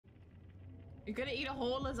You're gonna eat a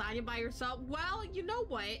whole lasagna by yourself? Well, you know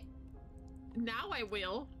what? Now I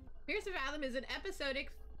will. Here's to Fathom is an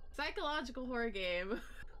episodic psychological horror game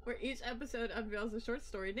where each episode unveils a short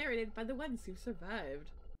story narrated by the ones who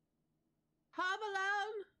survived. Home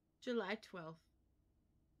Alone, July 12th.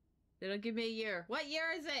 They don't give me a year. What year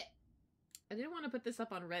is it? I didn't want to put this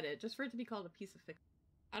up on Reddit just for it to be called a piece of fiction.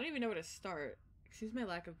 I don't even know where to start. Excuse my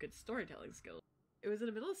lack of good storytelling skills. It was in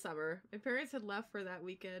the middle of summer. My parents had left for that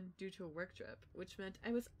weekend due to a work trip, which meant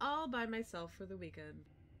I was all by myself for the weekend.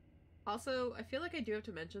 Also, I feel like I do have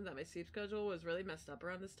to mention that my sleep schedule was really messed up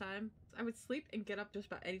around this time. I would sleep and get up just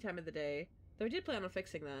about any time of the day, though I did plan on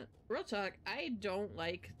fixing that. Real talk, I don't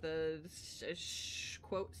like the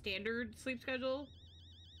quote standard sleep schedule.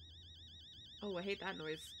 Oh, I hate that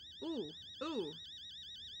noise. Ooh, ooh,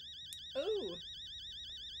 ooh.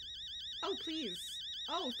 Oh, please.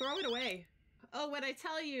 Oh, throw it away. Oh, when I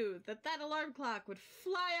tell you that that alarm clock would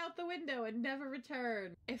fly out the window and never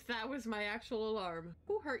return. If that was my actual alarm.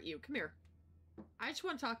 Who hurt you? Come here. I just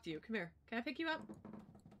want to talk to you. Come here. Can I pick you up?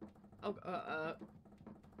 Oh,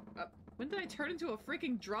 when did I turn into a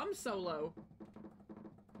freaking drum solo?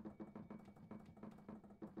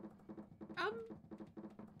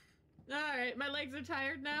 Alright, my legs are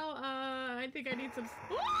tired now. I think I need some...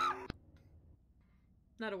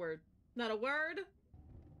 Not a word. Not a word!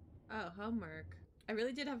 Oh, homework. I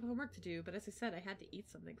really did have homework to do, but as I said, I had to eat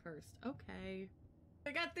something first. Okay.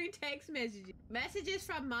 I got 3 text messages. Messages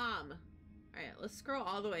from Mom. Alright, let's scroll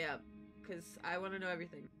all the way up, because I want to know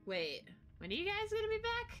everything. Wait, when are you guys gonna be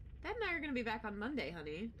back? Dad and I are gonna be back on Monday,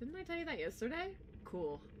 honey. Didn't I tell you that yesterday?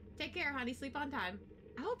 Cool. Take care, honey. Sleep on time.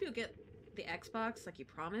 I hope you'll get the Xbox like you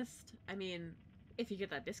promised. I mean, if you get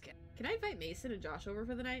that discount. Can I invite Mason and Josh over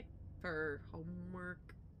for the night? For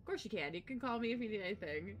homework? Of course you can. You can call me if you need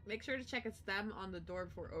anything. Make sure to check it's them on the door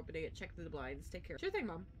before opening it. Check through the blinds. Take care. Sure thing,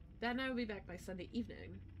 Mom. Dad and I will be back by Sunday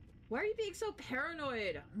evening. Why are you being so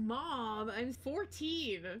paranoid? Mom, I'm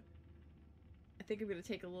 14. I think I'm gonna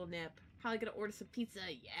take a little nap. Probably gonna order some pizza.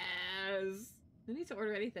 Yes. No need to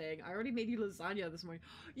order anything. I already made you lasagna this morning.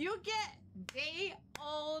 You get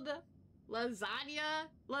day-old lasagna?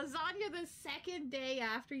 Lasagna the second day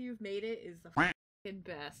after you've made it is the fucking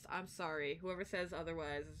best. I'm sorry. Whoever says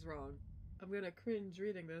otherwise is wrong. I'm gonna cringe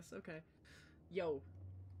reading this. Okay. Yo.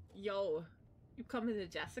 Yo. You coming to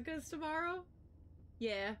Jessica's tomorrow?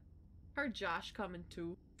 Yeah. Heard Josh coming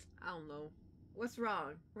too. I don't know. What's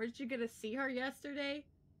wrong? Weren't you gonna see her yesterday?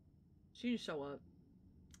 She didn't show up.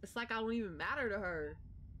 It's like I don't even matter to her.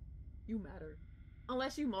 You matter.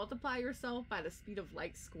 Unless you multiply yourself by the speed of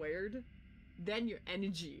light squared, then your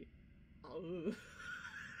energy. Oh.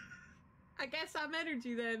 I guess I'm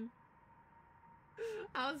energy then.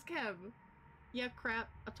 How's Kev? Yeah, crap.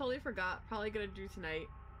 I totally forgot. Probably gonna do tonight.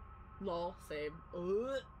 Lol, same.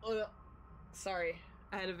 Sorry.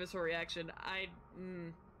 I had a visceral reaction. I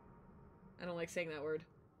don't like saying that word.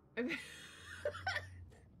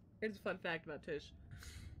 Here's a fun fact about Tish.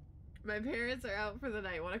 My parents are out for the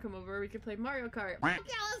night. Want to come over? We can play Mario Kart. Yeah,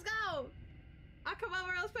 let's go! I'll come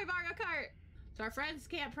over. Let's play Mario Kart. So our friends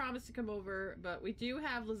can't promise to come over, but we do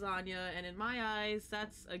have lasagna, and in my eyes,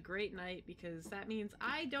 that's a great night because that means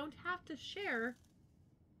I don't have to share.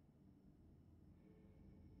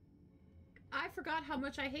 I forgot how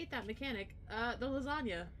much I hate that mechanic. The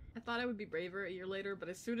lasagna. I thought I would be braver a year later, but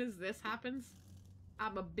as soon as this happens,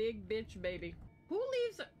 I'm a big bitch, baby. Who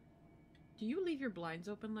leaves... Do you leave your blinds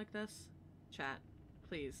open like this? Chat,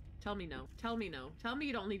 please. Tell me no. Tell me no. Tell me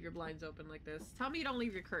you don't leave your blinds open like this. Tell me you don't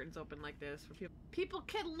leave your curtains open like this. For people. People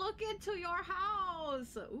can look into your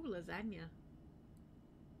house! Ooh, lasagna.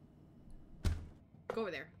 Go over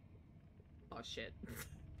there. Oh, shit.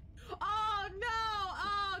 Oh, no!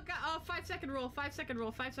 Oh, God. Oh, 5-second rule. 5-second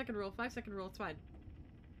rule. 5-second rule. 5-second rule. It's fine.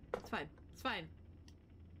 It's fine. It's fine.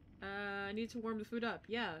 I need to warm the food up.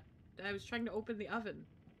 Yeah. I was trying to open the oven.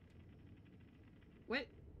 What?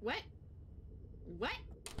 What? What?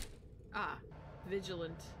 Ah.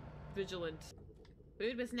 Vigilant. Vigilant.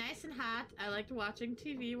 Food was nice and hot. I liked watching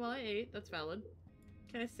TV while I ate. That's valid.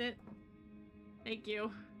 Can I sit? Thank you.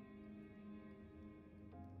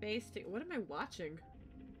 What am I watching?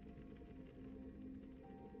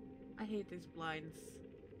 I hate these blinds.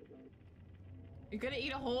 You're gonna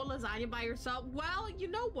eat a whole lasagna by yourself? Well, you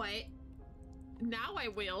know what? Now I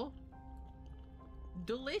will.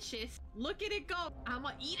 Delicious. Look at it go.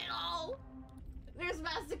 I'ma eat it all. There's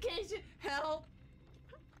mastication. Help.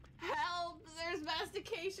 Help. There's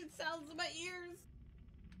mastication sounds in my ears.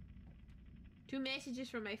 2 messages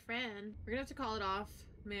from my friend. We're gonna have to call it off.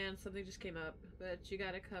 Man, something just came up. But you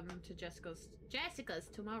gotta come to Jessica's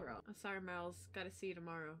tomorrow. I'm sorry, Miles. Gotta see you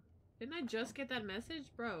tomorrow. Didn't I just get that message?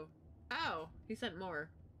 Bro, Oh, he sent more.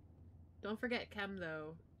 Don't forget chem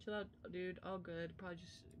though. Chill out, dude. All good. Probably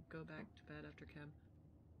just go back to bed after chem.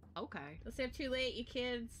 Okay. Let's say I'm too late, you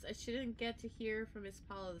kids. I shouldn't get to hear from Miss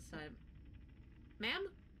Paula this time.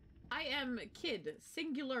 Ma'am? I am kid.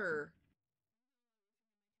 Singular.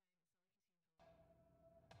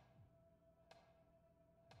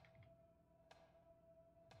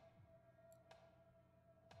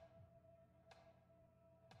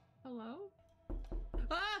 Hello?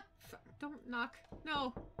 Ah! Don't knock.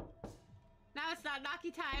 No. Now it's not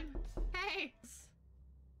knocky time. Hey!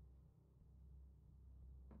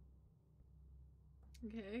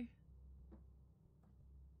 Okay.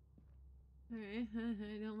 Alright,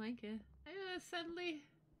 I don't like it. I suddenly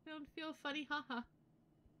don't feel funny, haha.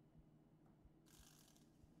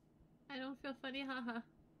 I don't feel funny, haha.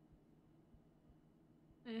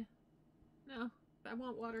 No. I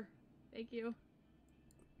want water. Thank you.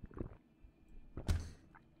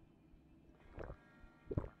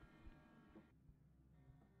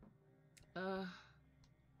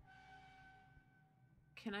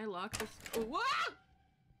 Can I lock this? Oh, whoa!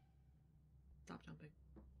 Stop jumping.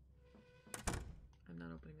 I'm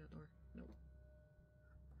not opening that door. Nope.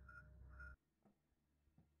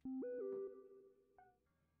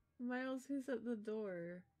 Miles, who's at the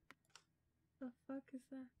door? The fuck is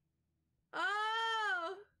that?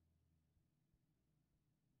 Oh!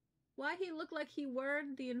 Why he look like he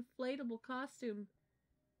wearing the inflatable costume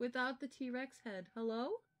without the T-Rex head?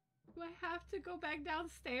 Hello? Do I have to go back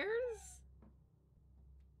downstairs?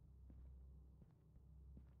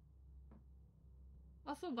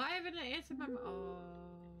 Also, why haven't I answered my oh,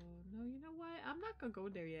 no, you know what? I'm not gonna go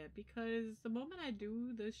there yet because the moment I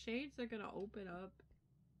do, the shades are gonna open up.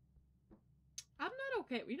 I'm not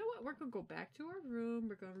okay. You know what? We're gonna go back to our room.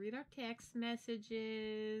 We're gonna read our text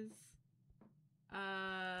messages.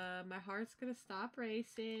 My heart's gonna stop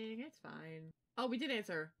racing. It's fine. Oh, we did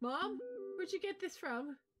answer. Mom? Where'd you get this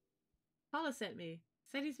from? Paula sent me.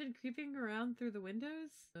 Said he's been creeping around through the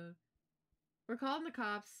windows? We're calling the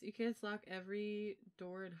cops. You kids lock every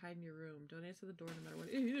door and hide in your room. Don't answer the door no matter what.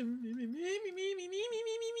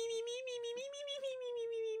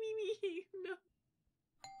 No.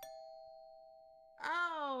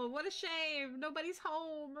 Oh, what a shame. Nobody's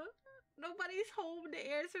home. Nobody's home to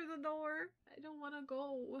answer the door. I don't want to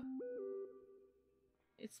go.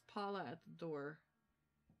 It's Paula at the door.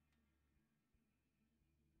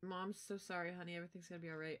 Mom's so sorry, honey. Everything's gonna be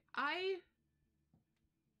alright. I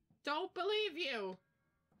don't believe you!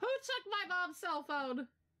 Who took my mom's cell phone?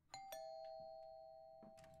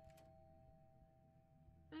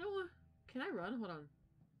 I don't want... Can I run? Hold on.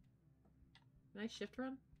 Can I shift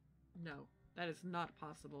run? No. That is not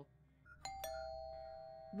possible.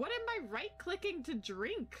 What am I right-clicking to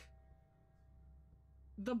drink?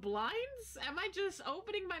 The blinds? Am I just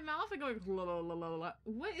opening my mouth and going la la la la la?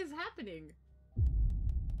 What is happening?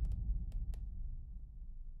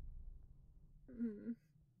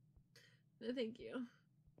 No, thank you.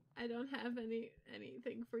 I don't have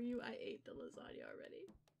anything for you. I ate the lasagna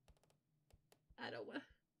already. I don't want.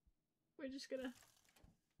 We're just gonna.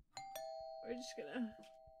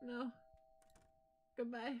 No.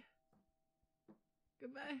 Goodbye.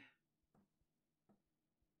 Goodbye.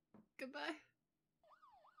 Goodbye.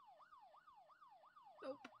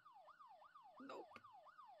 Nope. Nope.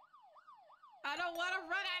 I don't want to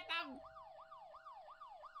run at them.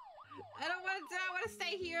 I don't want to. I want to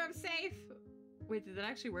stay here. I'm safe. Wait, did that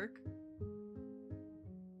actually work?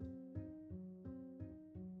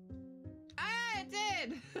 Ah, it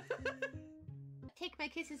did. Take my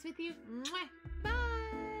kisses with you. Mwah.